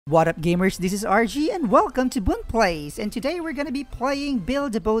What up gamers, this is RG and welcome to Boon Plays, and today we're going to be playing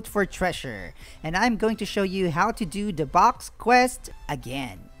Build a Boat for Treasure, and I'm going to show you how to do the box quest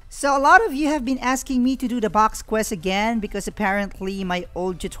again. So a lot of you have been asking me to do the box quest again because apparently my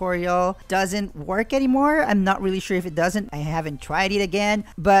old tutorial doesn't work anymore. I'm not really sure if it doesn't. I haven't tried it again,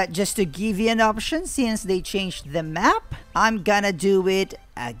 but just to give you an option, since they changed the map, I'm gonna do it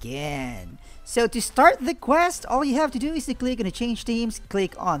again. So to start the quest, all you have to do is to click on the change teams,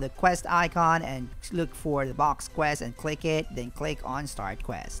 click on the quest icon and look for the box quest and click it, then click on start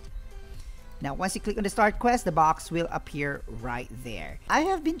quest. Now once you click on the start quest, the box will appear right there. I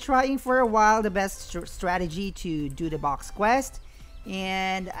have been trying for a while the best strategy to do the box quest,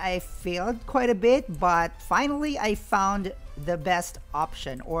 and I failed quite a bit, but finally I found the best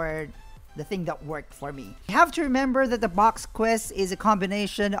option, or the thing that worked for me. You have to remember that the box quest is a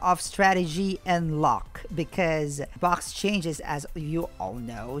combination of strategy and luck, because box changes as you all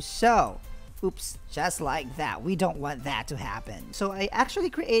know. So oops, just like that. We don't want that to happen. So I actually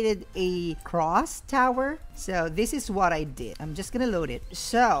created a cross tower. So this is what I did. I'm just gonna load it.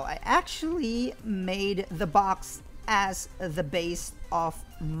 So I actually made the box as the base of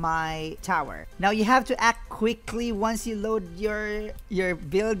my tower. Now you have to act quickly once you load your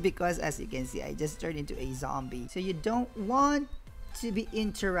build, because as you can see, I just turned into a zombie. So you don't want to be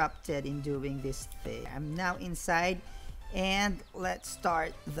interrupted in doing this thing. I'm now inside, and let's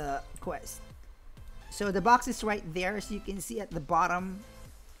start the quest. So the box is right there, as you can see at the bottom.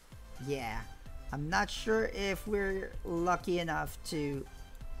 Yeah, I'm not sure if we're lucky enough to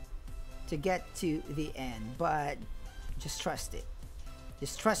get to the end, but just trust it.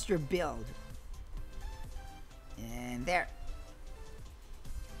 Just trust your build. And there.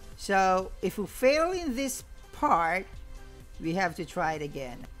 So if we fail in this part, we have to try it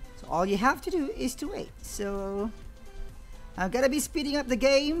again. So all you have to do is to wait. So I'm gonna be speeding up the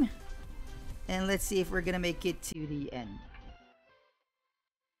game, and let's see if we're gonna make it to the end.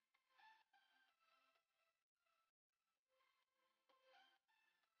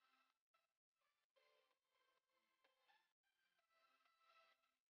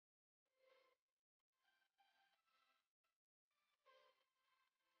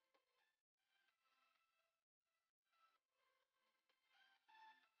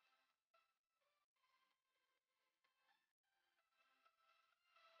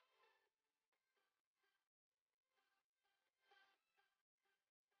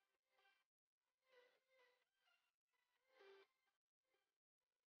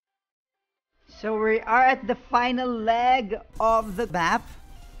 So we are at the final leg of the map,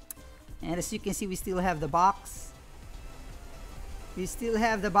 and as you can see, we still have the box. We still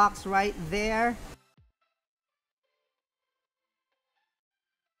have the box right there.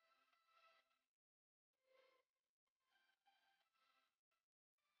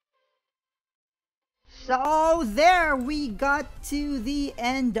 So there, we got to the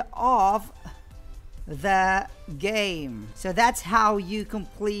end of the game. So that's how you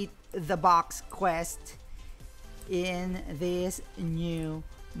complete the box quest in this new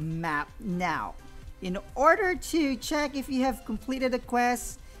map. Now, in order to check if you have completed the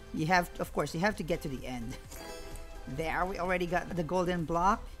quest, you have, of course, you have to get to the end. There, we already got the golden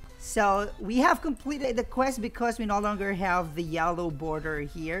block. So we have completed the quest because we no longer have the yellow border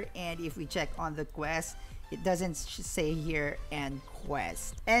here, and if we check on the quest, it doesn't say here end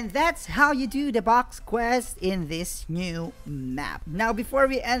quest. And that's how you do the box quest in this new map. Now before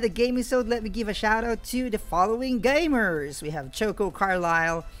we end the game episode, let me give a shout out to the following gamers. We have Choco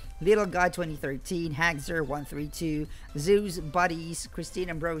Carlisle, Little God 2013, Hagzer132, Zeus Buddies, Christine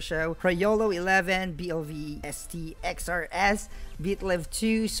Ambrosio, Crayolo 11, BLV ST XRS,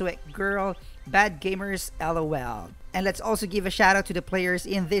 Beatlive2, Sweat Girl, Bad Gamers LOL. And let's also give a shout out to the players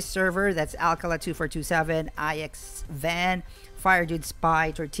in this server. That's Alcala2427, IX Van, Fire Dude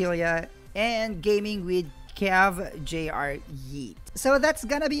Spy, Tortilla, and Gaming with Kev JR Yeet. So that's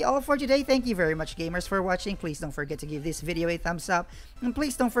gonna be all for today. Thank you very much gamers for watching. Please don't forget to give this video a thumbs up, and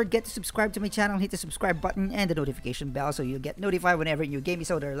please don't forget to subscribe to my channel. Hit the subscribe button and the notification bell so you'll get notified whenever a new game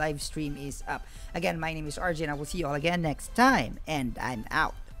episode or live stream is up. Again, my name is RJ, and I will see you all again next time, and I'm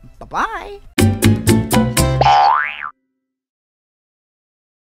out. Bye bye.